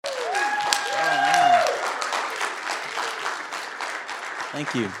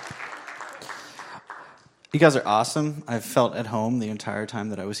Thank you. You guys are awesome. I've felt at home the entire time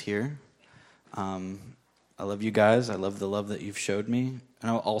that I was here. I love you guys. I love the love that you've showed me. And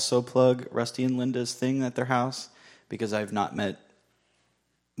I'll also plug Rusty and Linda's thing at their house because I've not met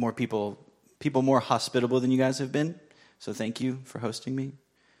more people more hospitable than you guys have been. So thank you for hosting me.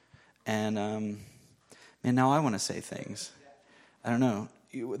 And man, now I want to say things. I don't know.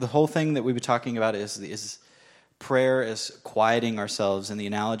 The whole thing that we've been talking about is prayer is quieting ourselves, and the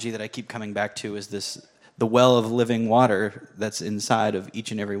analogy that I keep coming back to is the well of living water that's inside of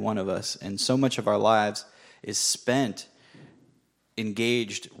each and every one of us. And so much of our lives is spent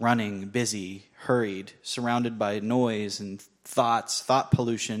engaged, running, busy, hurried, surrounded by noise and thought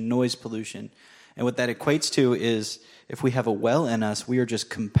pollution, noise pollution. And what that equates to is if we have a well in us, we are just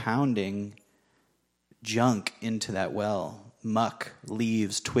compounding junk into that well. Muck,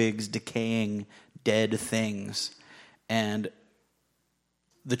 leaves, twigs, decaying, dead things. And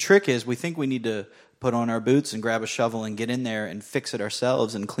the trick is we think we need to put on our boots and grab a shovel and get in there and fix it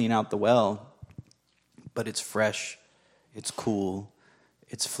ourselves and clean out the well. But it's fresh, it's cool,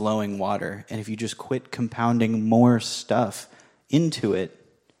 it's flowing water. And if you just quit compounding more stuff into it,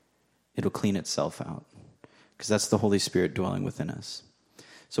 it'll clean itself out. Because that's the Holy Spirit dwelling within us.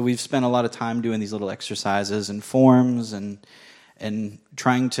 So we've spent a lot of time doing these little exercises and forms and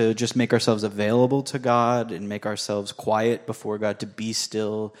trying to just make ourselves available to God and make ourselves quiet before God, to be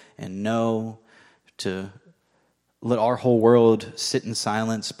still and know, to let our whole world sit in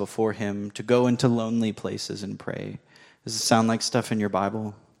silence before Him, to go into lonely places and pray. Does it sound like stuff in your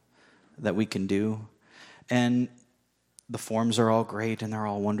Bible that we can do? And the forms are all great and they're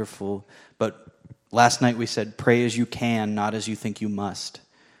all wonderful, but last night we said, pray as you can, not as you think you must.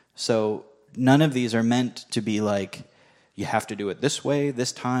 So none of these are meant to be like, you have to do it this way,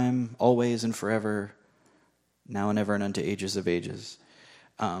 this time, always and forever, now and ever and unto ages of ages.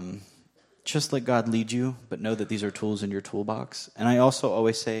 Just let God lead you, but know that these are tools in your toolbox. And I also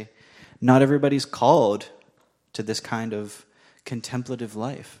always say, not everybody's called to this kind of contemplative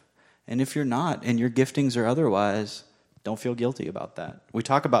life. And if you're not, and your giftings are otherwise, don't feel guilty about that. We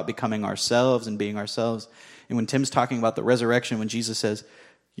talk about becoming ourselves and being ourselves. And when Tim's talking about the resurrection, when Jesus says,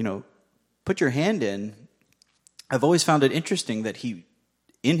 put your hand in, I've always found it interesting that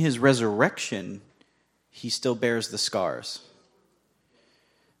in his resurrection, he still bears the scars.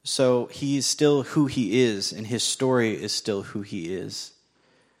 So he's still who he is, and his story is still who he is.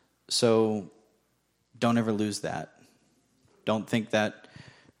 So don't ever lose that. Don't think that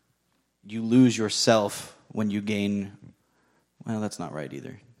you lose yourself when you gain. Well, that's not right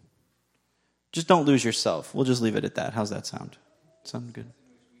either. Just don't lose yourself. We'll just leave it at that. How's that sound? Sound good?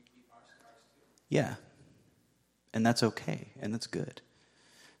 Yeah. And that's okay, and that's good.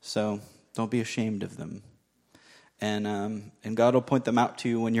 So don't be ashamed of them. And God will point them out to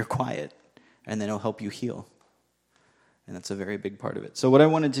you when you're quiet, and then He'll help you heal. And that's a very big part of it. So what I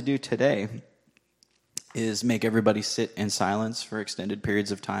wanted to do today is make everybody sit in silence for extended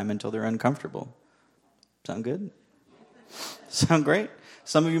periods of time until they're uncomfortable. Sound good? Sound great?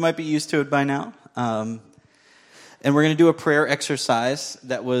 Some of you might be used to it by now. And we're going to do a prayer exercise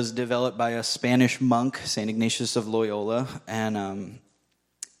that was developed by a Spanish monk, St. Ignatius of Loyola. And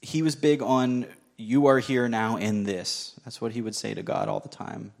he was big on, you are here now in this. That's what he would say to God all the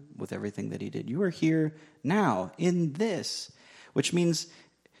time with everything that he did. You are here now in this, which means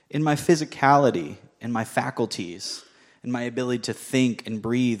in my physicality, in my faculties, in my ability to think and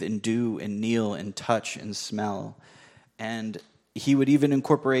breathe and do and kneel and touch and smell. And he would even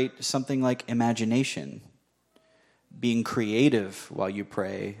incorporate something like imagination, being creative while you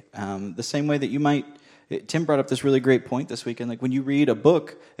pray. The same way that you might, Tim brought up this really great point this weekend, like when you read a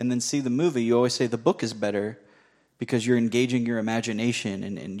book and then see the movie, you always say the book is better because you're engaging your imagination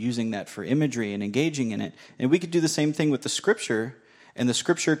and using that for imagery and engaging in it. And we could do the same thing with the Scripture, and the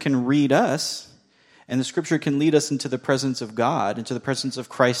Scripture can read us, and the Scripture can lead us into the presence of God, into the presence of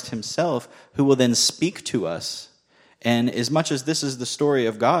Christ Himself, who will then speak to us. And as much as this is the story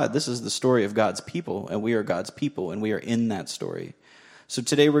of God, this is the story of God's people, and we are God's people, and we are in that story. So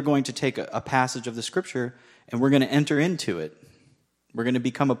today we're going to take a passage of the Scripture, and we're going to enter into it. We're going to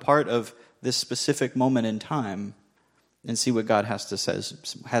become a part of this specific moment in time and see what God has to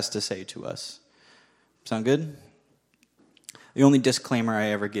say to us. Sound good? The only disclaimer I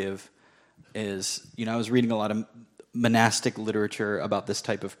ever give is, I was reading a lot of monastic literature about this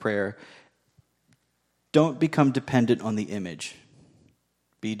type of prayer. Don't become dependent on the image.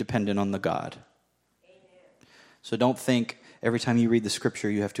 Be dependent on the God. Amen. So don't think every time you read the Scripture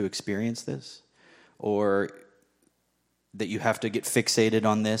you have to experience this, or that you have to get fixated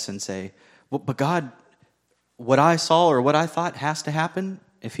on this and say, well, but God, what I saw or what I thought has to happen.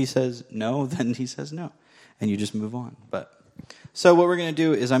 If he says no, then he says no. And you just move on. So what we're going to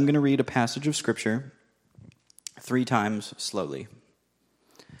do is I'm going to read a passage of Scripture 3 times slowly.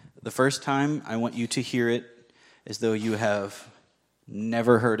 The first time, I want you to hear it as though you have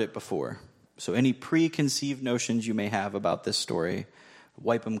never heard it before. So any preconceived notions you may have about this story,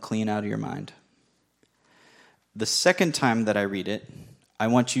 wipe them clean out of your mind. The second time that I read it, I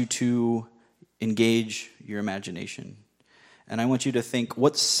want you to engage your imagination. And I want you to think,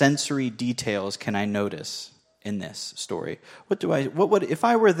 what sensory details can I notice in this story? If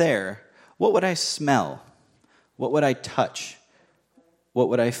I were there, what would I smell? What would I touch? What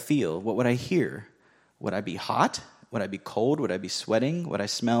would I feel? What would I hear? Would I be hot? Would I be cold? Would I be sweating? Would I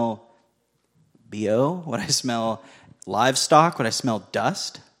smell BO? Would I smell livestock? Would I smell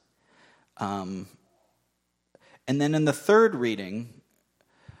dust? And then in the third reading,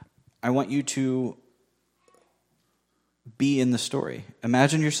 I want you to be in the story.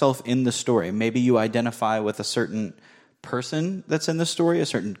 Imagine yourself in the story. Maybe you identify with a certain person that's in the story, a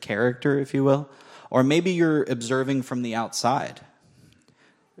certain character, if you will. Or maybe you're observing from the outside.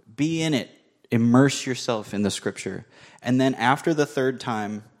 Be in it. Immerse yourself in the Scripture. And then after the third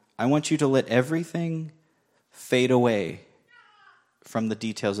time, I want you to let everything fade away from the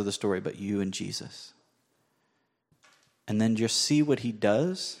details of the story but you and Jesus. And then just see what he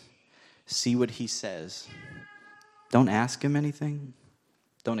does. See what he says. Don't ask him anything.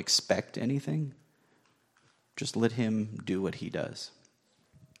 Don't expect anything. Just let him do what he does.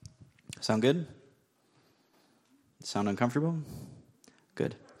 Sound good? Sound uncomfortable?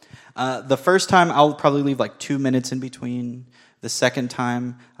 Good. The first time, I'll probably leave like 2 minutes in between. The second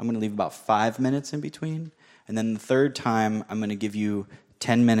time, I'm going to leave about 5 minutes in between. And then the third time, I'm going to give you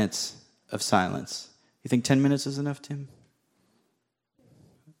 10 minutes of silence. You think 10 minutes is enough, Tim?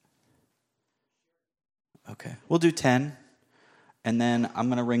 Okay. We'll do 10. And then I'm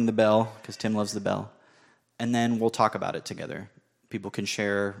going to ring the bell, because Tim loves the bell. And then we'll talk about it together. People can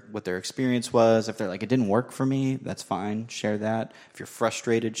share what their experience was. If they're like, it didn't work for me, that's fine. Share that. If you're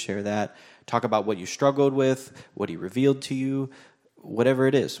frustrated, share that. Talk about what you struggled with, what he revealed to you, whatever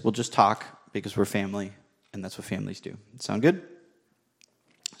it is. We'll just talk because we're family, and that's what families do. Sound good?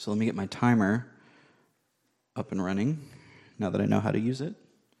 So let me get my timer up and running now that I know how to use it.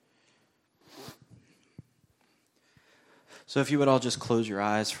 So if you would all just close your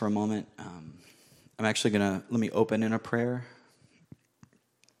eyes for a moment. I'm actually let me open in a prayer.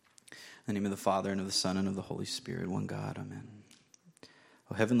 In the name of the Father, and of the Son, and of the Holy Spirit, one God, amen.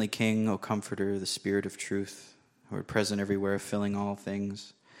 O heavenly King, O Comforter, the Spirit of truth, who are present everywhere, filling all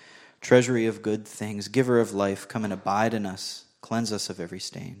things, treasury of good things, giver of life, come and abide in us, cleanse us of every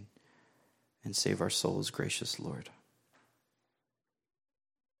stain, and save our souls, gracious Lord.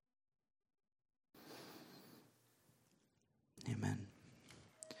 Amen.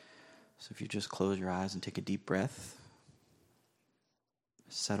 So if you just close your eyes and take a deep breath,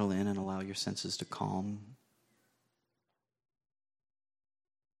 settle in and allow your senses to calm.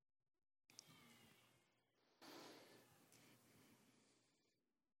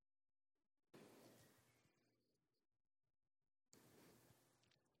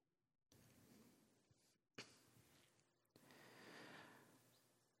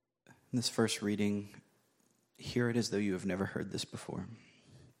 In this first reading, hear it as though you have never heard this before.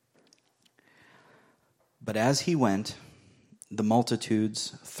 But as he went, the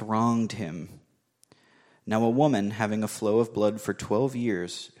multitudes thronged him. Now a woman having a flow of blood for 12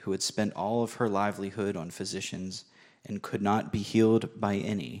 years, who had spent all of her livelihood on physicians and could not be healed by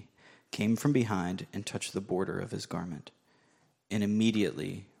any, came from behind and touched the border of his garment. And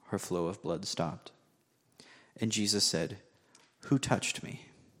immediately her flow of blood stopped. And Jesus said, "Who touched me?"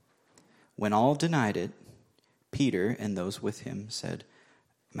 When all denied it, Peter and those with him said,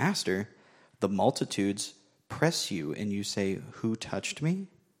 "Master, the multitudes press you, and you say, 'Who touched me?'"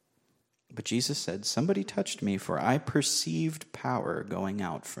 But Jesus said, "Somebody touched me, for I perceived power going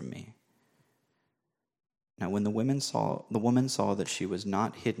out from me." Now when the woman saw that she was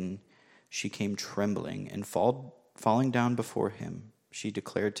not hidden, she came trembling, and falling down before him, she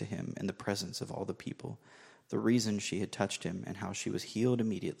declared to him in the presence of all the people the reason she had touched him and how she was healed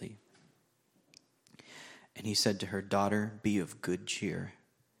immediately. And he said to her, "Daughter, be of good cheer.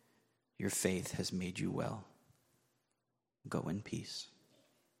 Your faith has made you well. Go in peace."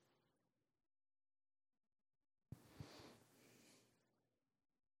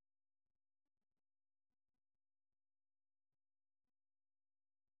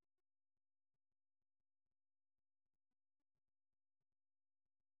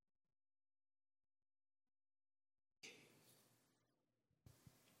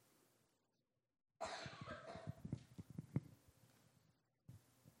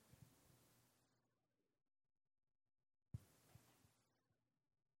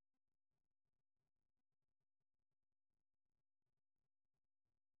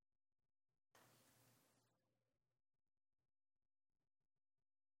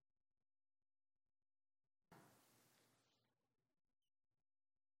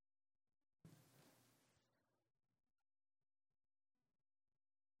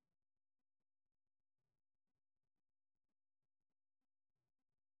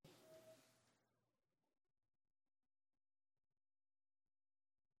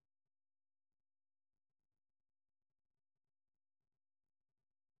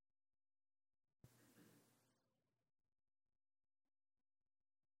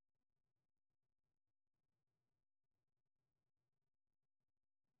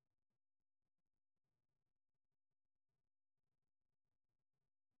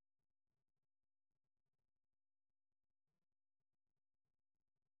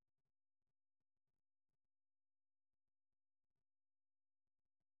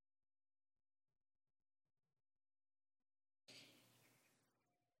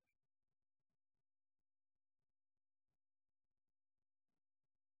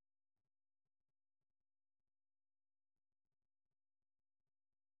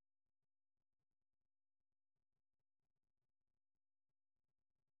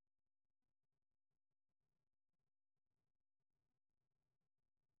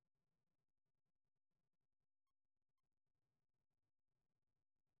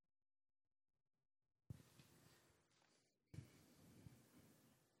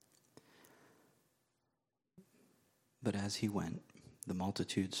 But as he went, the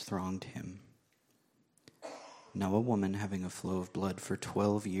multitudes thronged him. Now a woman having a flow of blood for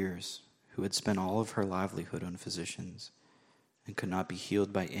 12 years, who had spent all of her livelihood on physicians, and could not be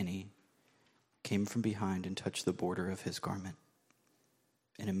healed by any, came from behind and touched the border of his garment.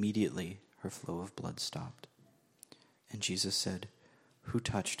 And immediately her flow of blood stopped. And Jesus said, "Who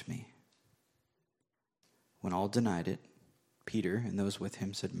touched me?" When all denied it, Peter and those with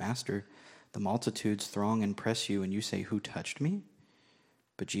him said, "Master, the multitudes throng and press you, and you say, 'Who touched me?'"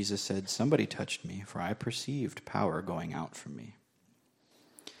 But Jesus said, "Somebody touched me, for I perceived power going out from me."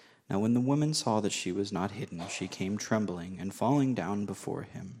 Now when the woman saw that she was not hidden, she came trembling, and falling down before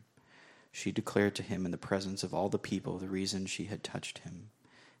him, she declared to him in the presence of all the people the reason she had touched him,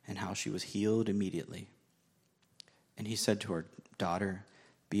 and how she was healed immediately. And he said to her, "Daughter,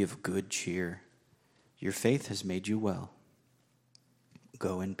 be of good cheer. Your faith has made you well.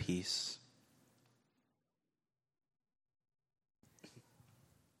 Go in peace."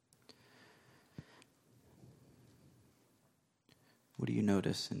 What do you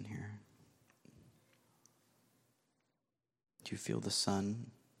notice in here? Do you feel the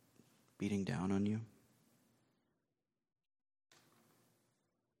sun beating down on you?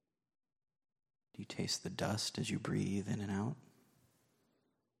 Do you taste the dust as you breathe in and out?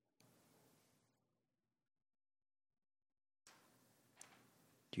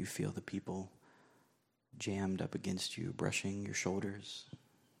 Do you feel the people jammed up against you, brushing your shoulders?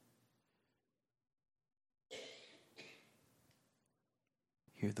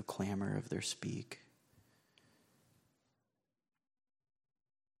 Hear the clamor of their speak,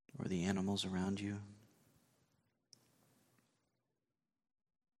 or the animals around you?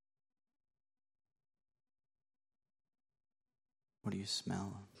 What do you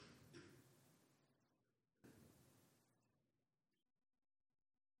smell?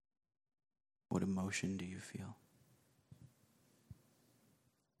 What emotion do you feel?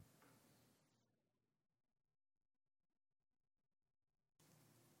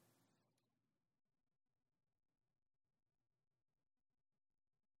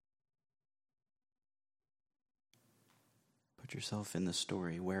 Put yourself in the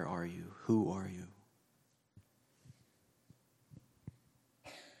story. Where are you? Who are you?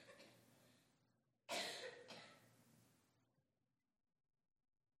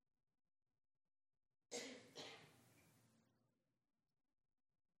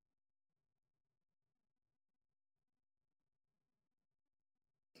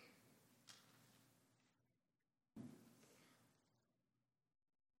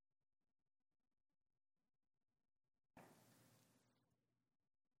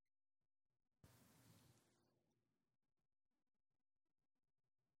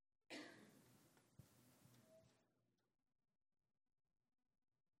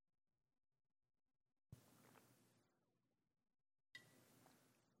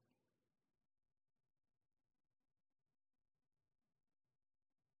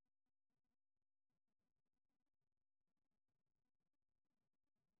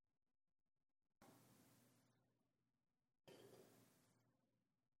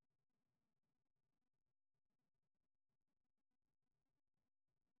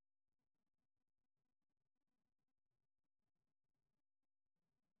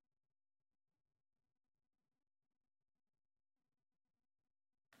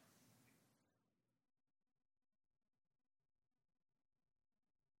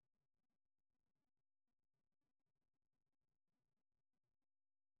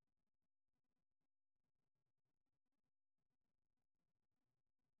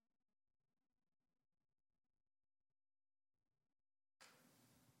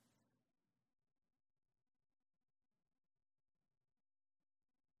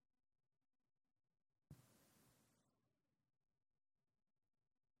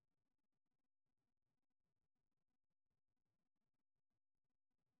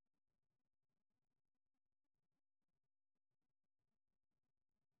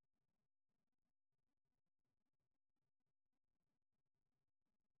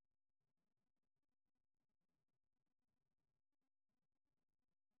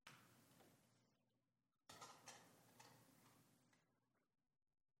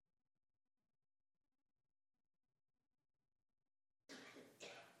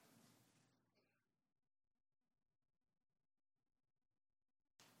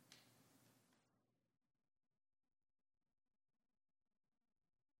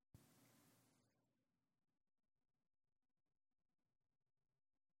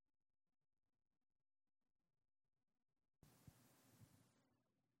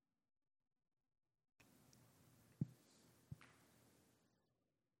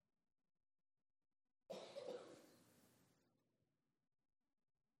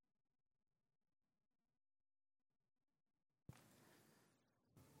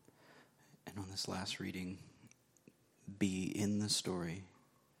 this last reading, be in the story,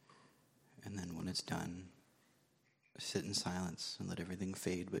 and then when it's done, sit in silence and let everything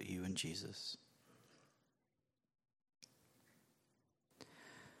fade but you and Jesus.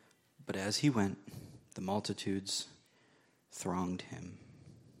 But as he went, the multitudes thronged him.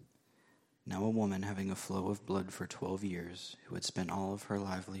 Now a woman having a flow of blood for 12 years, who had spent all of her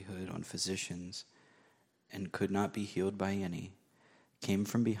livelihood on physicians and could not be healed by any, came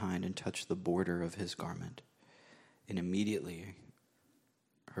from behind and touched the border of his garment. And immediately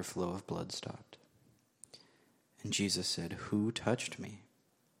her flow of blood stopped. And Jesus said, "Who touched me?"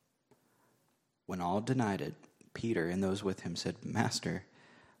 When all denied it, Peter and those with him said, "Master,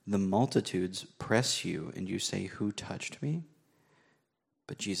 the multitudes press you, and you say, 'Who touched me?'"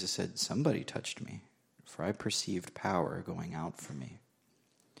 But Jesus said, "Somebody touched me, for I perceived power going out from me."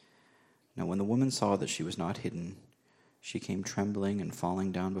 Now when the woman saw that she was not hidden, she came trembling and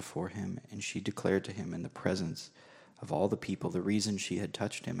falling down before him, and she declared to him in the presence of all the people the reason she had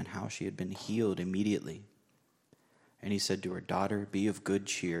touched him and how she had been healed immediately. And he said to her, "Daughter, be of good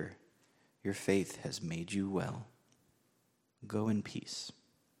cheer. Your faith has made you well. Go in peace."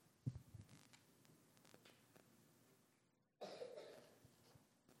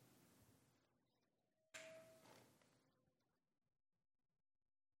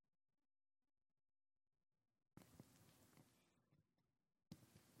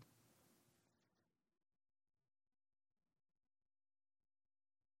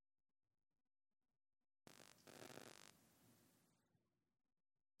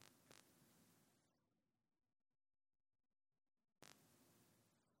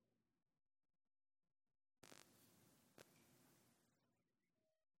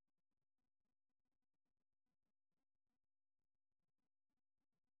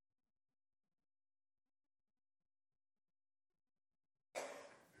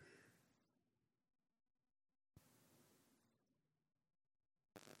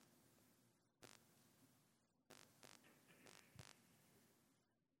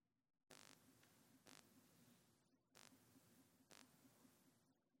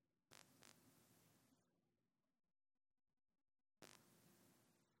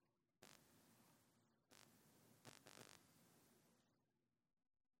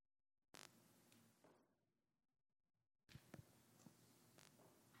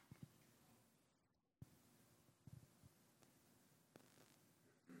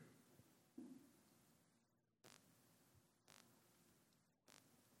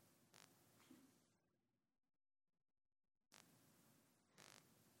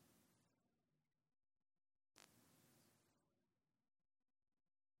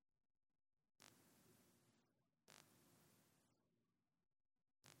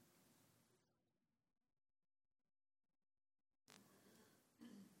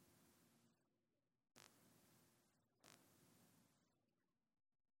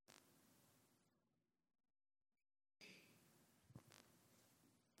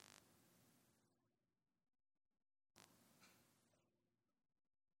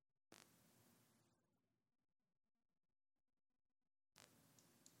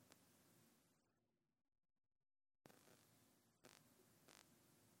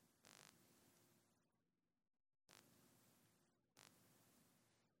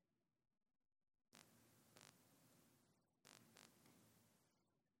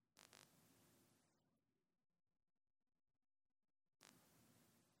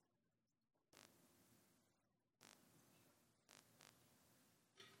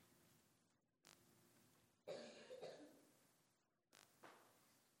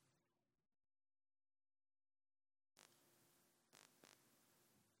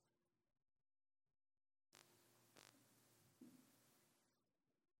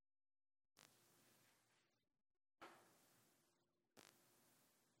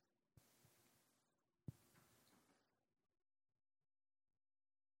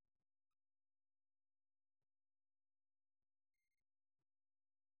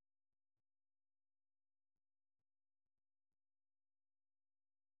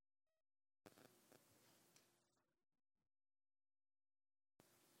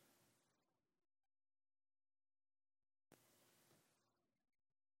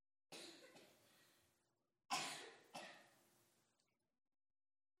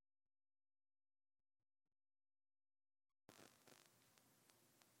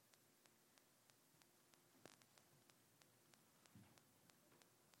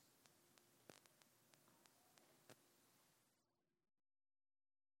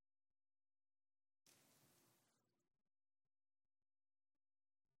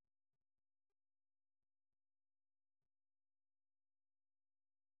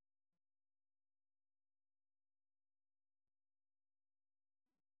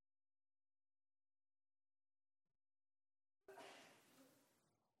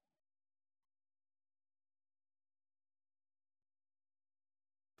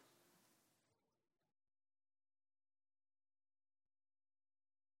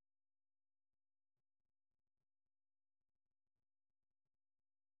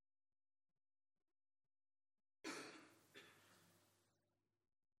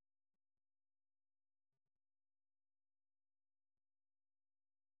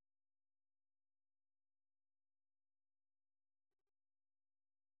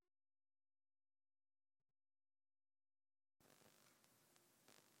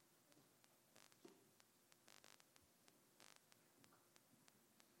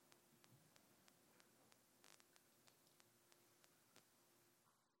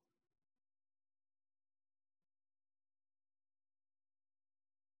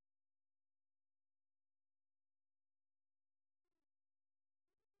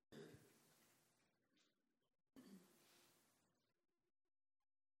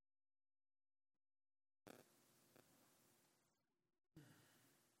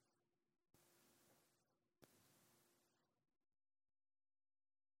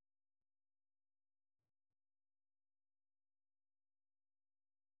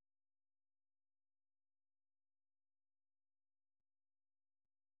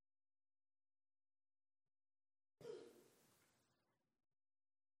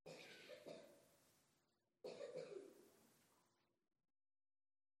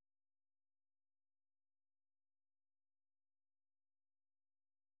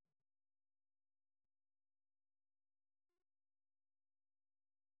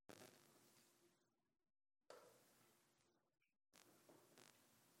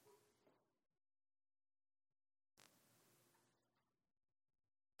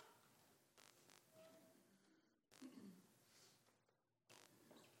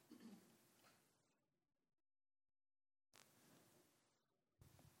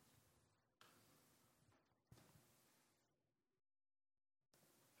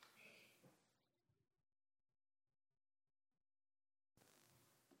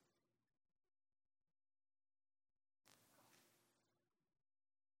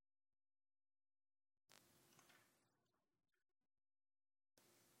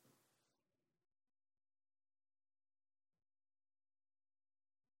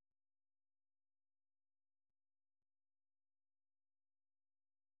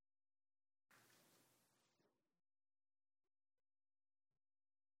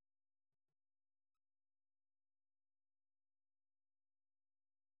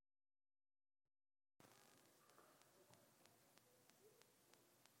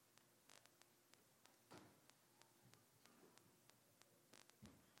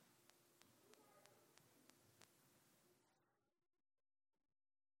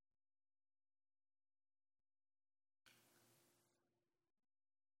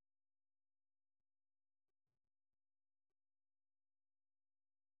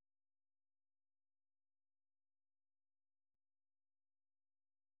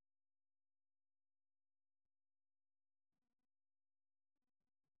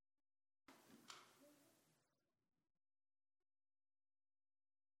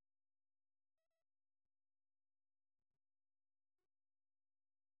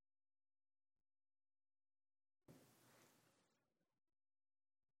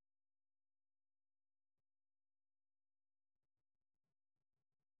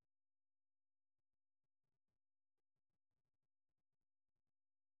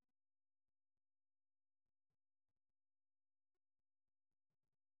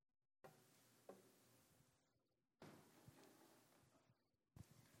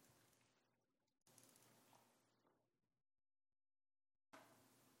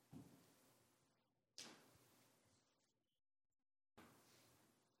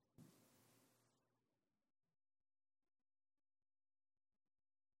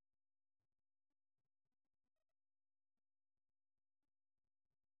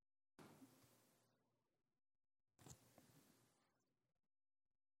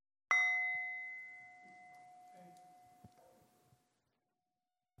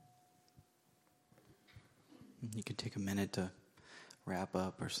 You can take a minute to wrap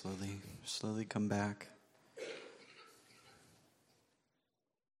up or slowly come back.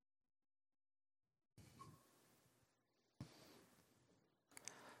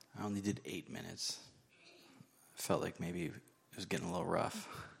 I only did 8 minutes. I felt like maybe it was getting a little rough.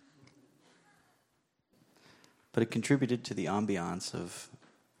 But it contributed to the ambiance of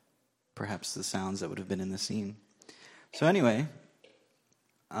perhaps the sounds that would have been in the scene. So anyway,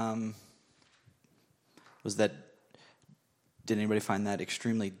 did anybody find that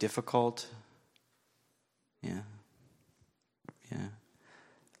extremely difficult? Yeah. Did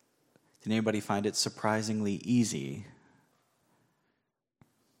anybody find it surprisingly easy?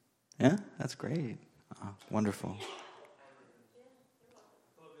 Yeah, that's great. Oh, wonderful.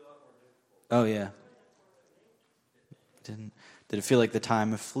 Oh, yeah. Did it feel like the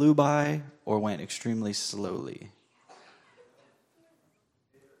time flew by or went extremely slowly?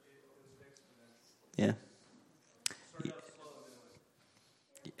 Yeah.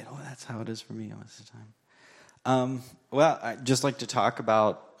 That's how it is for me most of the time. Well, I'd just like to talk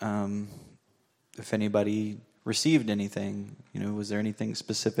about if anybody received anything. Was there anything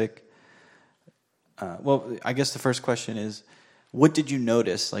specific? Well, I guess the first question is, what did you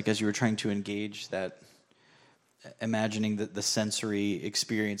notice, like as you were trying to engage that, imagining the sensory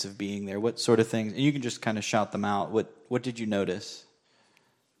experience of being there? What sort of things? And you can just kind of shout them out. What did you notice?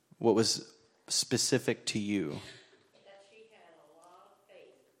 What was specific to you? That she had a lot of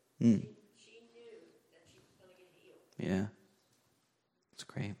faith. Mm. She knew that she was going to get healed. Yeah, that's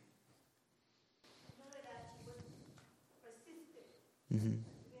great. Not only that, she was persistent. Mm-hmm.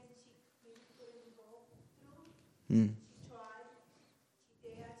 When she maybe couldn't go through, Mm. she tried,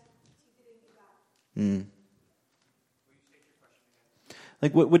 she dared, she didn't give up. Mm.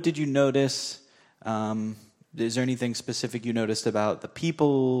 Like, what did you notice? Is there anything specific you noticed about the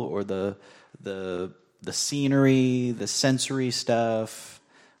people or the scenery, the sensory stuff?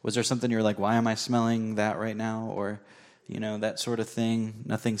 Was there something you're like, why am I smelling that right now? Or, that sort of thing?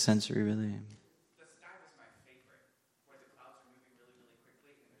 Nothing sensory, really. The sky was my favorite, where the clouds are moving really, really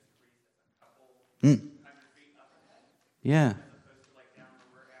quickly, and there's a breeze that's a couple 100 feet up ahead, Yeah. as opposed to like down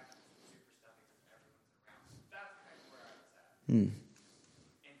where we're at, it's super stuffy because everyone's around. That's kind of where I was at.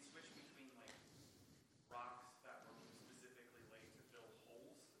 And switch between like rocks that were specifically laid to fill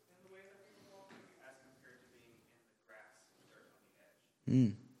holes in the way that we were walking, as compared to being in the grass dirt on the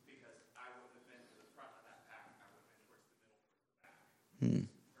edge. Because I wouldn't have been to the front of that path, I would have been towards the middle, towards the back. For me.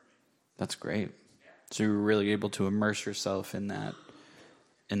 That's great. So you were really able to immerse yourself in that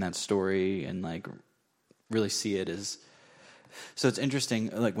story and like really see it as. So it's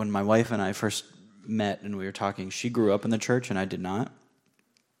interesting. Like when my wife and I first met and we were talking, she grew up in the church and I did not.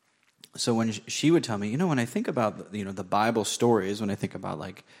 So when she would tell me, when I think about the Bible stories, when I think about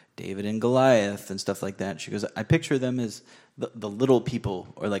like David and Goliath and stuff like that, she goes, I picture them as the little people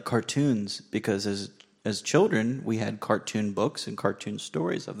or like cartoons, because as children we had cartoon books and cartoon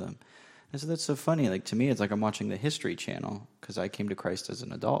stories of them. And so that's so funny. Like to me, it's like I'm watching the History Channel because I came to Christ as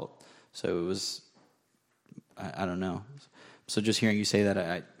an adult. So it was, I don't know. So just hearing you say that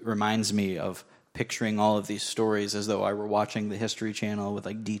it reminds me of picturing all of these stories as though I were watching the History Channel with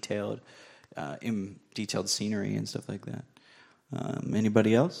like detailed scenery and stuff like that.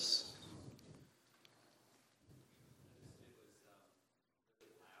 Anybody else?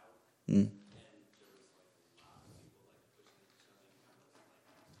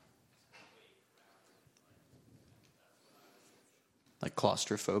 Like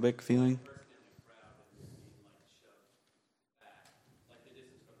claustrophobic feeling?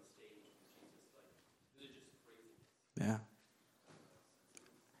 Yeah.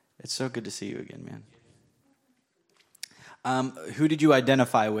 It's so good to see you again, man. Who did you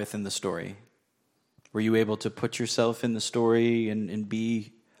identify with in the story? Were you able to put yourself in the story and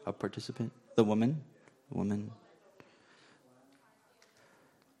be a participant? The woman? The woman.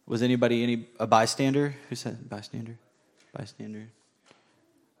 Was anybody a bystander? Who said bystander? Bystander.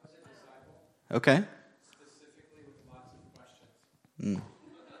 Okay. Specifically with lots of questions.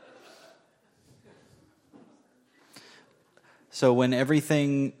 So when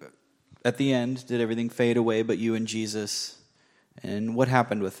everything, at the end, did everything fade away but you and Jesus? And what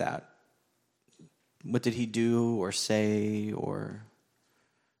happened with that? What did he do or say or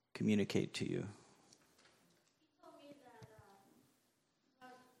communicate to you? He told me that,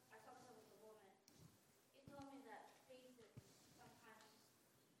 I talked with the woman, he told me that faith is sometimes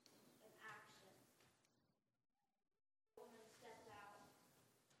an action. The woman stepped out,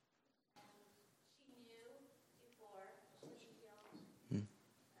 and she knew before she was healed, and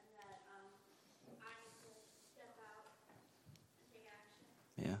that I need to step out and take action.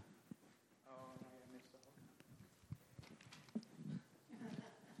 Yeah.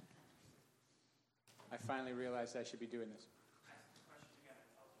 finally realized I should be doing this.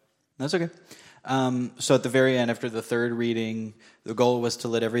 That's okay. So at the very end, after the third reading, the goal was to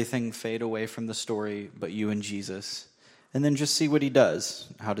let everything fade away from the story but you and Jesus. And then just see what he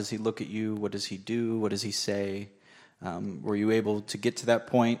does. How does he look at you? What does he do? What does he say? Were you able to get to that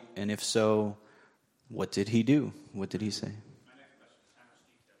point? And if so, what did he do? What did he say?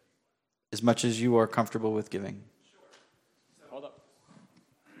 As much as you are comfortable with giving. Hold up.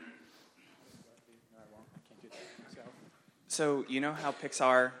 No, I won't. I can't do that myself. So, you know how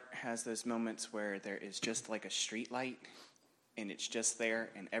Pixar has those moments where there is just like a street light and it's just there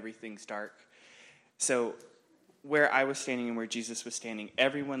and everything's dark? So, where I was standing and where Jesus was standing,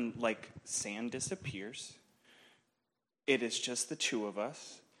 everyone, like, sand disappears. It is just the two of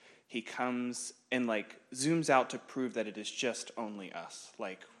us. He comes and, like, zooms out to prove that it is just only us,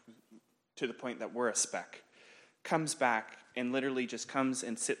 like, to the point that we're a speck. Comes back and literally just comes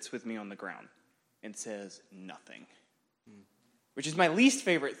and sits with me on the ground and says nothing. Which is my least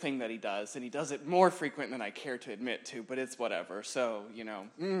favorite thing that he does, and he does it more frequent than I care to admit to, but it's whatever. So,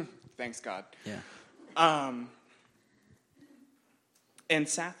 thanks God. Yeah. And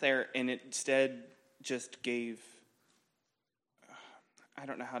sat there and instead just gave, I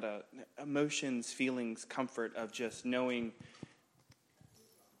don't know how to, emotions, feelings, comfort of just knowing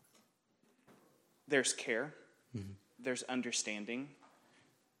there's care, there's understanding,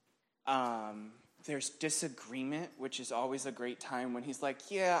 there's disagreement, which is always a great time when he's like,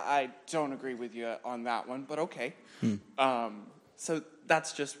 yeah, I don't agree with you on that one, but okay. So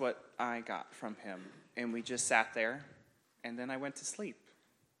that's just what I got from him. And we just sat there, and then I went to sleep,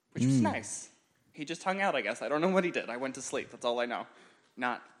 which was nice. He just hung out, I guess. I don't know what he did. I went to sleep. That's all I know.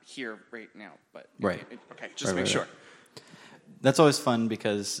 Not here right now, but... Right. Okay, just make sure. That's always fun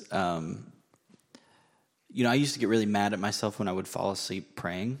because, I used to get really mad at myself when I would fall asleep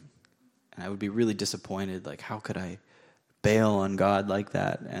praying. And I would be really disappointed, like, how could I bail on God like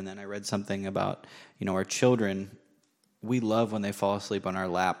that? And then I read something about, our children, we love when they fall asleep on our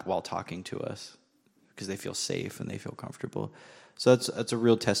lap while talking to us because they feel safe and they feel comfortable. So that's a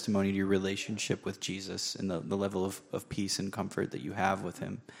real testimony to your relationship with Jesus and the level of peace and comfort that you have with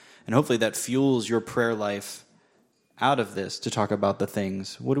him. And hopefully that fuels your prayer life out of this to talk about the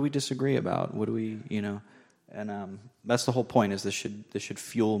things. What do we disagree about? What do we, And that's the whole point, is this should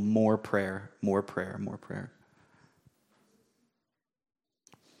fuel more prayer, more prayer, more prayer.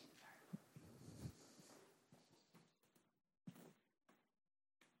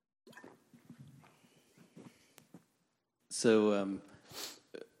 So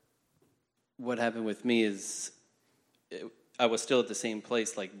what happened with me is I was still at the same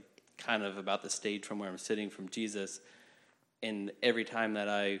place, like kind of about the stage from where I'm sitting from Jesus. And every time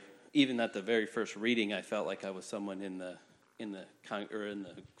that even at the very first reading, I felt like I was someone in the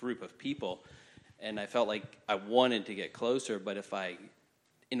group of people, and I felt like I wanted to get closer. But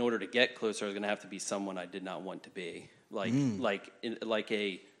in order to get closer, I was going to have to be someone I did not want to be,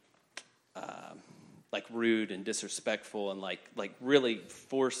 like rude and disrespectful, and like really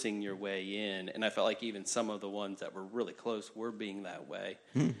forcing your way in. And I felt like even some of the ones that were really close were being that way.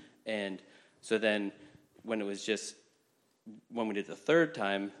 And so then when we did the third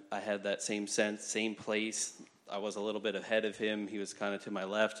time, I had that same sense, same place. I was a little bit ahead of him. He was kind of to my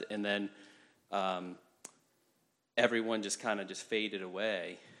left. And then everyone just kind of just faded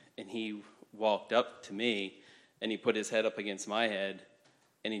away. And he walked up to me, and he put his head up against my head,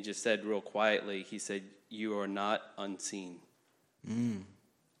 and he just said real quietly, he said, "You are not unseen."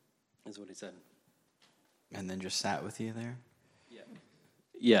 Is what he said. And then just sat with you there?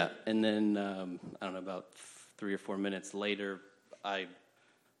 Yeah. And then, I don't know, about 3 or 4 minutes later, I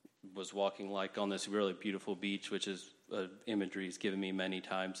was walking like on this really beautiful beach, which is imagery he's given me many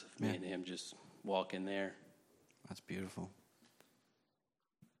times of me and him just walking there. That's beautiful.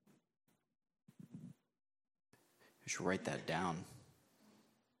 You should write that down.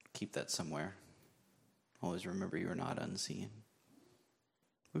 Keep that somewhere. Always remember you're not unseen.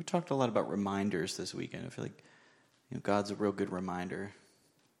 We've talked a lot about reminders this weekend. I feel like God's a real good reminder.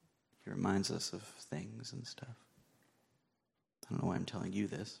 He reminds us of things and stuff. I don't know why I'm telling you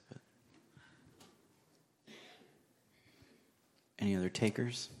this, but any other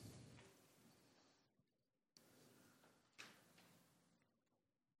takers?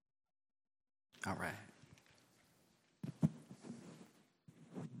 All right.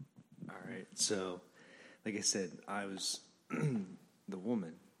 All right. So, like I said, I was the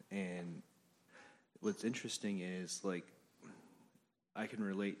woman, and what's interesting is, like, I can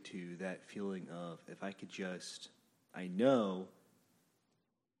relate to that feeling of if I could just, I know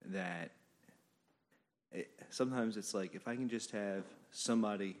that sometimes it's like if I can just have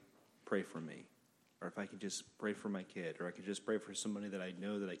somebody pray for me, or if I could just pray for my kid, or I could just pray for somebody that I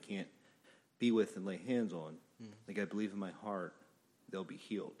know that I can't be with and lay hands on, like I believe in my heart, they'll be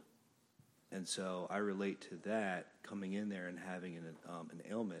healed. And so I relate to that coming in there and having an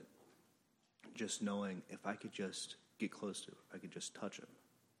ailment, just knowing if I could just get close to him, if I could just touch him,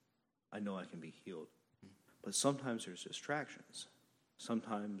 I know I can be healed. But sometimes there's distractions.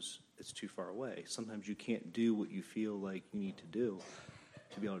 Sometimes it's too far away. Sometimes you can't do what you feel like you need to do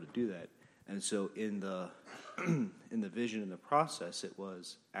to be able to do that. And so in the in the vision and the process, it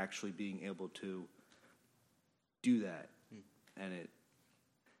was actually being able to do that. And it,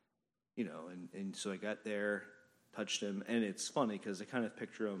 you know, and so I got there, touched him, and it's funny because I kind of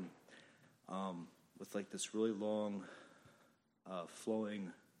picture him with like this really long,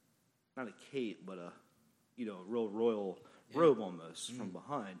 flowing, not a cape, but a, you know, real royal robe almost from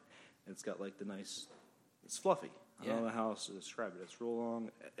behind. And it's got like the nice, it's fluffy. I don't know how else to describe it. It's real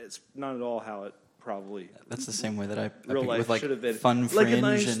long. It's not at all how it probably. That's the same way that I real life with like should have been. fun fringe like a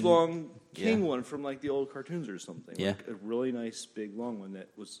nice and long king one from like the old cartoons or something. Yeah. Like a really nice big long one that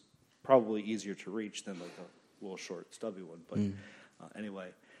was probably easier to reach than like a little short stubby one. But anyway,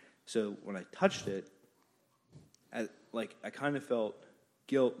 so when I touched it, I kind of felt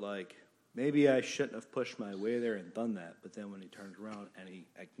guilt, like maybe I shouldn't have pushed my way there and done that. But then when he turned around and he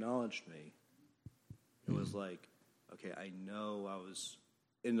acknowledged me, it was like, okay, I know I was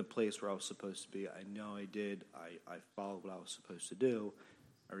in the place where I was supposed to be. I know I did. I followed what I was supposed to do.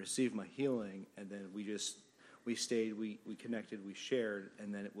 I received my healing, and then we stayed, we connected, we shared,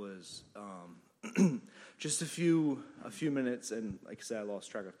 and then it was just a few minutes, and like I said, I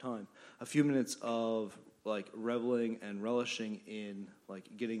lost track of time. A few minutes of like reveling and relishing in like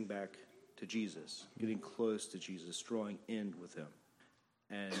getting back to Jesus, getting close to Jesus, drawing in with him,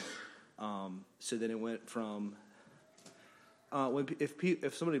 and so then it went from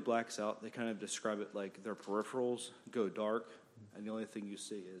if somebody blacks out, they kind of describe it like their peripherals go dark, and the only thing you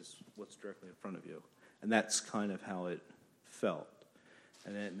see is what's directly in front of you. And that's kind of how it felt.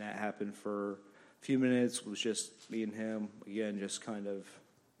 And then that happened for a few minutes. It was just me and him, again, just kind of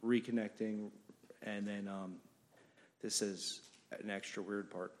reconnecting. And then this is an extra weird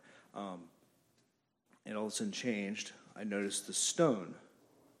part. And all of a sudden changed. I noticed the stone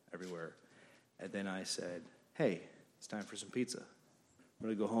everywhere. And then I said, hey, it's time for some pizza. I'm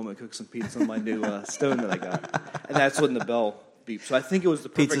going to go home and cook some pizza on my new stone that I got. And that's when the bell beeped. So I think it was the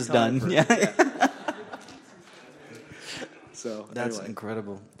perfect Pizza's time. done. Yeah. So That's anyway.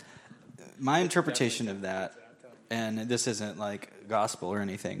 incredible. My interpretation of that, and this isn't like gospel or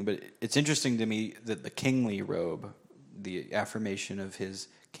anything, but it's interesting to me that the kingly robe, the affirmation of his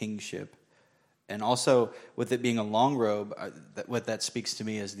kingship, and also with it being a long robe, what that speaks to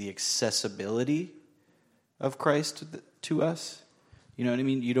me is the accessibility of Christ to us. You know what I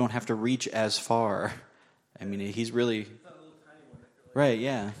mean? You don't have to reach as far. I mean, he's really... Right,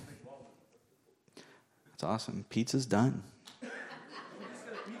 yeah. That's awesome. Pizza's done.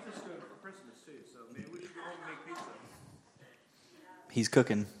 He's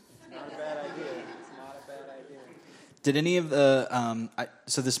cooking. Not a bad idea. It's not a bad idea. Did any of the...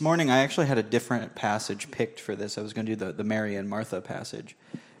 so this morning I actually had a different passage picked for this. I was going to do the Mary and Martha passage.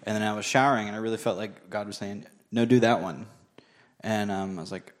 And then I was showering, and I really felt like God was saying, no, do that one. And I was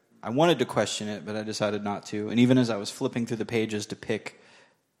like, I wanted to question it, but I decided not to. And even as I was flipping through the pages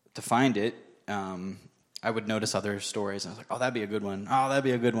to find it, I would notice other stories. And I was like, oh, that'd be a good one. Oh, that'd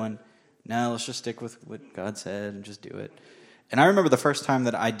be a good one. No, let's just stick with what God said and just do it. And I remember the first time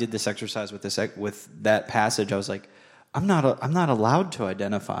that I did this exercise with that passage, I was like, I'm not allowed to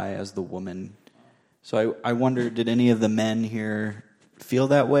identify as the woman. So I wonder, did any of the men here feel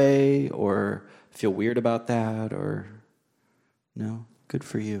that way or feel weird about that, or no? Good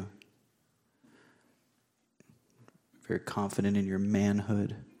for you. Very confident in your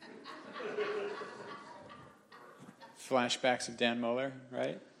manhood. Flashbacks of Dan Muller,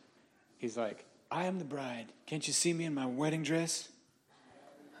 right? He's like, I am the bride. Can't you see me in my wedding dress?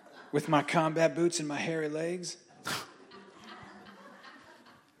 With my combat boots and my hairy legs?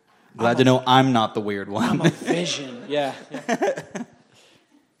 Glad to know I'm not the weird one. I'm a vision. Yeah.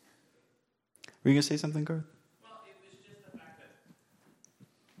 Were you going to say something, Garth? Well, it was just the fact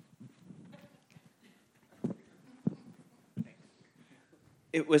that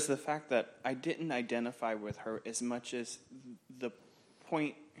it was the fact that I didn't identify with her as much as the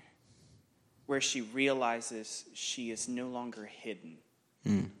point where she realizes she is no longer hidden,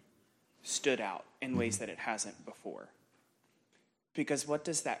 stood out in ways that it hasn't before. Because what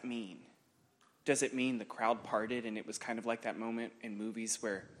does that mean? Does it mean the crowd parted and it was kind of like that moment in movies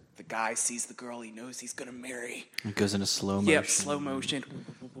where the guy sees the girl he knows he's going to marry? It goes into slow motion. Yep, slow motion.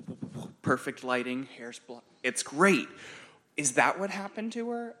 perfect lighting, hair's blown. It's great. Is that what happened to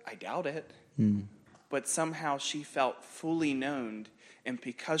her? I doubt it. But somehow she felt fully known, and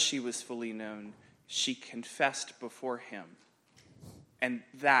because she was fully known, she confessed before him. And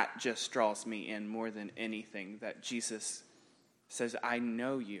that just draws me in more than anything, that Jesus says, I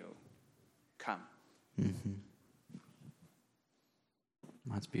know you. Come.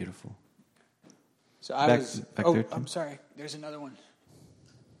 That's beautiful. So I Back- was. back Oh, there, Tim. I'm sorry. There's another one.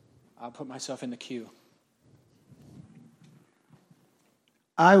 I'll put myself in the queue.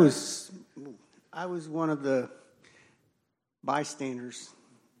 I was one of the bystanders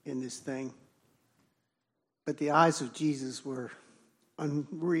in this thing, but the eyes of Jesus were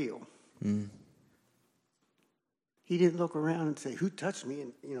unreal. He didn't look around and say, "Who touched me?"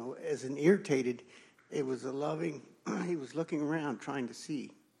 And as an irritated, it was a loving. He was looking around trying to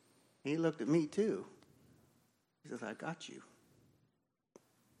see. And he looked at me too. He says, "I got you."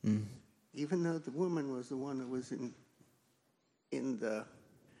 Even though the woman was the one that was in the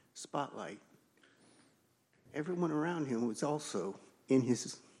spotlight, everyone around him was also in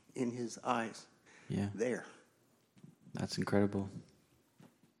his eyes Yeah, there. that's incredible.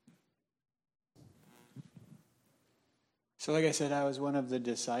 So, like I said, I was one of the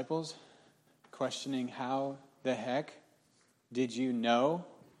disciples questioning how the heck did you know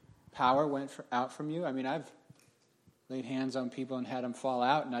power went out from you? I mean, I've laid hands on people and had them fall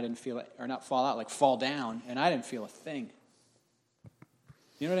out, and I didn't feel it, or not fall out, like fall down, and I didn't feel a thing.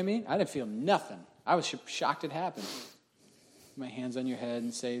 You know what I mean? I didn't feel nothing. I was shocked it happened. My hands on your head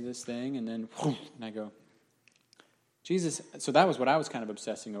and say this thing, and then, and I go, Jesus. So that was what I was kind of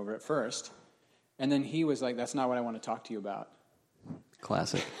obsessing over at first. And then he was like, that's not what I want to talk to you about.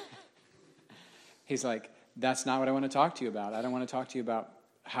 Classic. He's like, that's not what I want to talk to you about. I don't want to talk to you about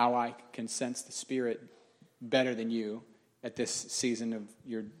how I can sense the Spirit better than you at this season of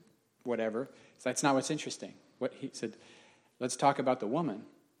your whatever. So that's not what's interesting. What he said, let's talk about the woman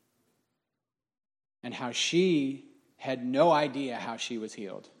and how she had no idea how she was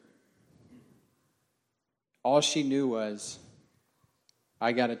healed. All she knew was,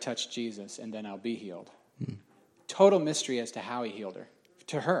 I got to touch Jesus and then I'll be healed. Total mystery as to how he healed her.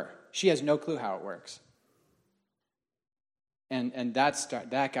 To her, she has no clue how it works. And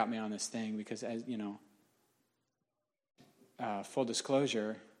that got me on this thing because, as you know, full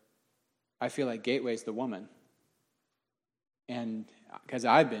disclosure, I feel like Gateway's the woman. And because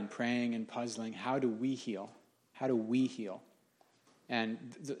I've been praying and puzzling, how do we heal? How do we heal? And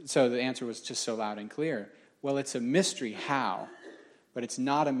so the answer was just so loud and clear. Well, it's a mystery how, but it's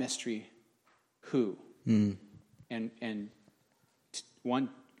not a mystery who. And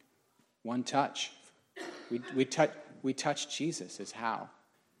one touch. We touch Jesus is how,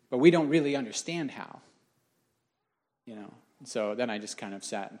 but we don't really understand how. So then I just kind of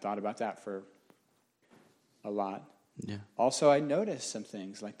sat and thought about that for a lot. Yeah. Also, I noticed some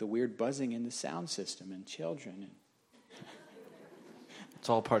things like the weird buzzing in the sound system and children. It's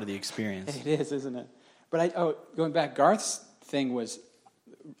all part of the experience. It is, isn't it? But going back, Garth's thing was,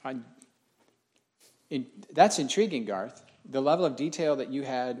 that's intriguing, Garth. The level of detail that you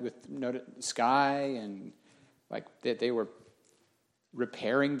had with sky and like that they were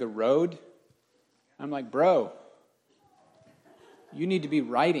repairing the road. I'm like, bro, you need to be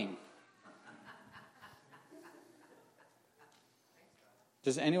writing.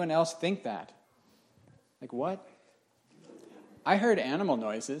 Does anyone else think that? Like what? I heard animal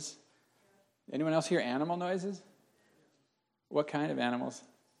noises. Anyone else hear animal noises? What kind of animals?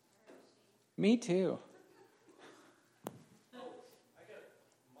 Me too.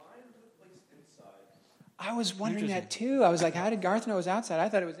 I was wondering that too. I was like, how did Garth know it was outside? I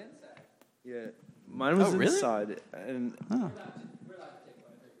thought it was inside. Yeah, mine was really? inside, and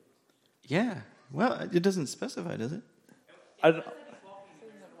Yeah. Well, it doesn't specify, does it?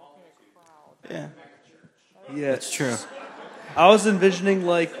 Yeah. Yeah, It's true. I was envisioning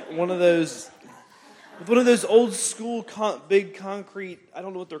like one of those old school big concrete. I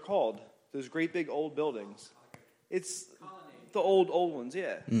don't know what they're called. Those great big old buildings. It's the old ones.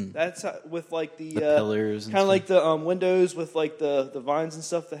 Yeah, that's with like the pillars and kind of like stuff. the windows with like the vines and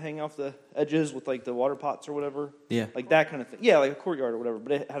stuff that hang off the edges with like the water pots or whatever. Yeah. like that kind of thing. Yeah, like a courtyard or whatever.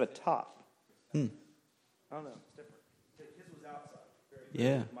 But it had a top. I don't know. It's different. His was outside.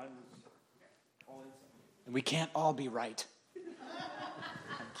 Yeah. Mine was all inside. And we can't all be right.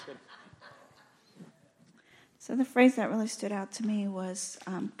 So the phrase that really stood out to me was,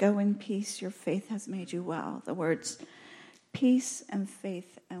 go in peace, your faith has made you well. The words peace and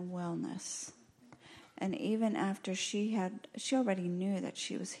faith and wellness. And even after she already knew that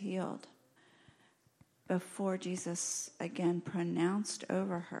she was healed before Jesus again pronounced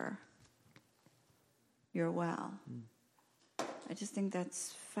over her you're well. I just think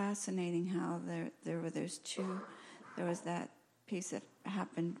that's fascinating how there was that piece that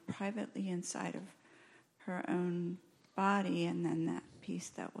happened privately inside of her own body, and then that piece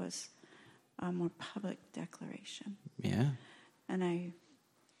that was a more public declaration. Yeah. And I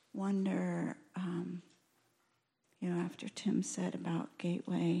wonder, after Tim said about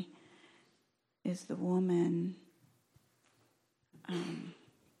Gateway, is the woman,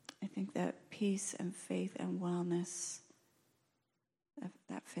 I think that peace and faith and wellness,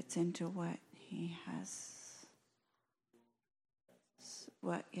 that fits into what he has.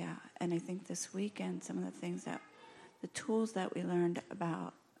 And I think this weekend, some of the tools that we learned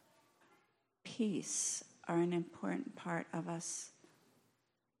about peace are an important part of us,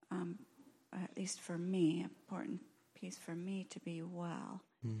 at least for me, important piece for me to be well,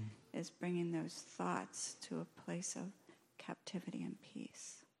 is bringing those thoughts to a place of captivity and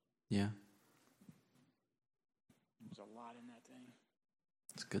peace. Yeah. There's a lot in that thing.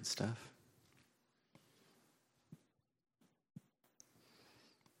 It's good stuff.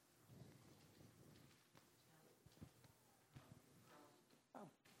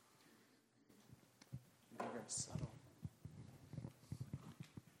 Very subtle.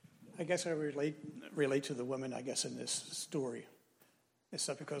 I guess I relate to the women, I guess, in this story. It's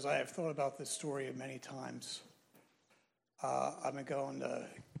not because I have thought about this story many times. I go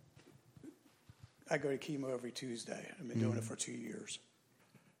to chemo every Tuesday. I've been doing it for 2 years.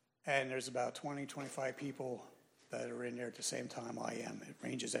 And there's about 20, 25 people that are in there at the same time I am. It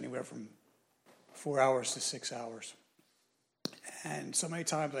ranges anywhere from 4 hours to 6 hours. And so many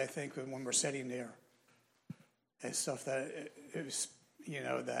times I think that when we're sitting there, and stuff that there's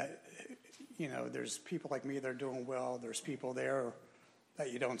people like me that are doing well. There's people there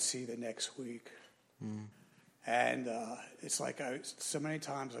that you don't see the next week. And it's like so many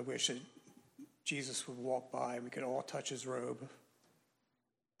times I wish that Jesus would walk by and we could all touch his robe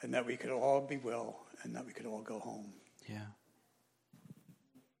and that we could all be well and that we could all go home. Yeah.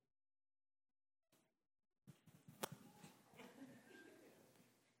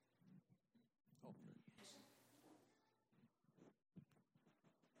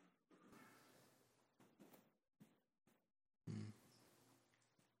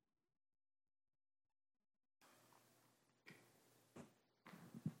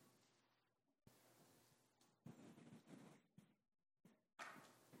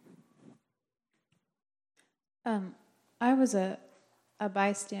 I was a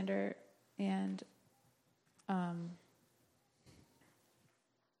bystander and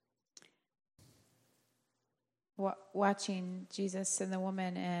watching Jesus and the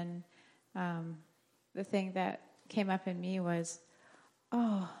woman, and the thing that came up in me was,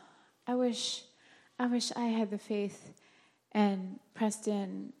 I wish I had the faith and pressed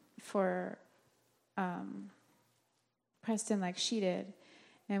in like she did.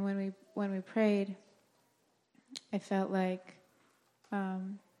 And when we prayed, I felt like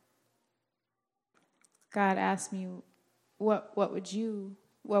God asked me, what would you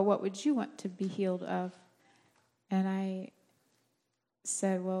want to be healed of? And I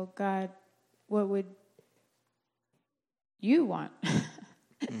said, well, God, what would you want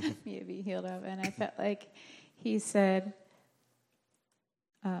me to be healed of? And I felt like he said,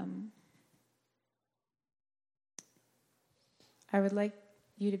 I would like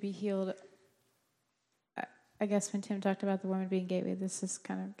you to be healed. I guess when Tim talked about the woman being gateway, this just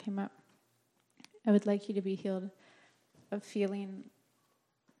kind of came up. I would like you to be healed of feeling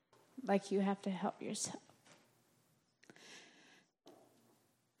like you have to help yourself.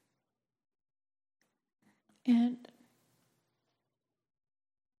 And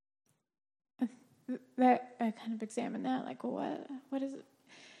that I kind of examined that, like, well, what is it?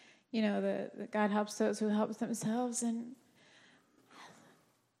 The God helps those who help themselves, and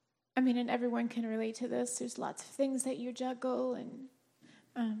and everyone can relate to this. There's lots of things that you juggle, and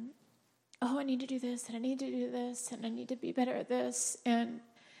I need to do this, and I need to do this, and I need to be better at this, and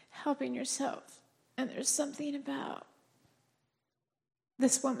helping yourself. And there's something about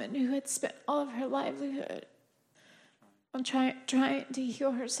this woman who had spent all of her livelihood on trying to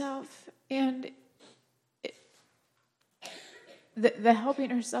heal herself, and the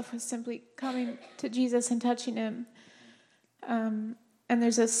helping herself was simply coming to Jesus and touching him. And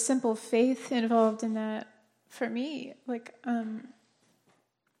there's a simple faith involved in that for me, like in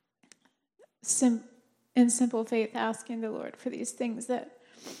simple faith, asking the Lord for these things that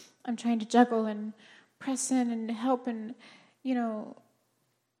I'm trying to juggle and press in and help and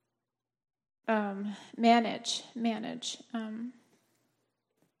manage. And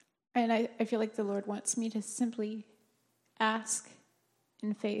I feel like the Lord wants me to simply ask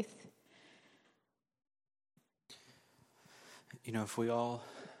in faith if we all,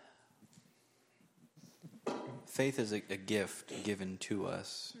 faith is a gift given to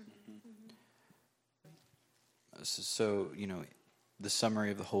us. So, the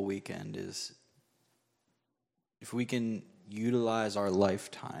summary of the whole weekend is, if we can utilize our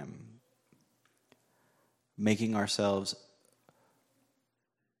lifetime making ourselves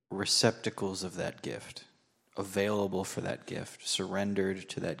receptacles of that gift, available for that gift, surrendered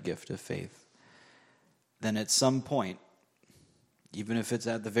to that gift of faith, then at some point, even if it's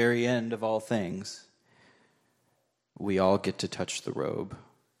at the very end of all things, we all get to touch the robe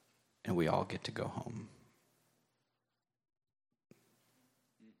and we all get to go home.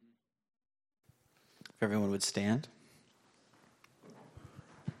 If everyone would stand.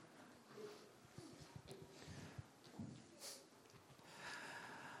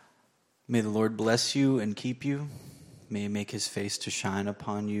 May the Lord bless you and keep you. May he make his face to shine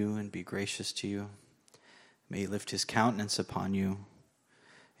upon you and be gracious to you. May he lift his countenance upon you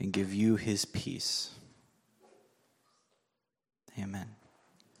and give you his peace. Amen.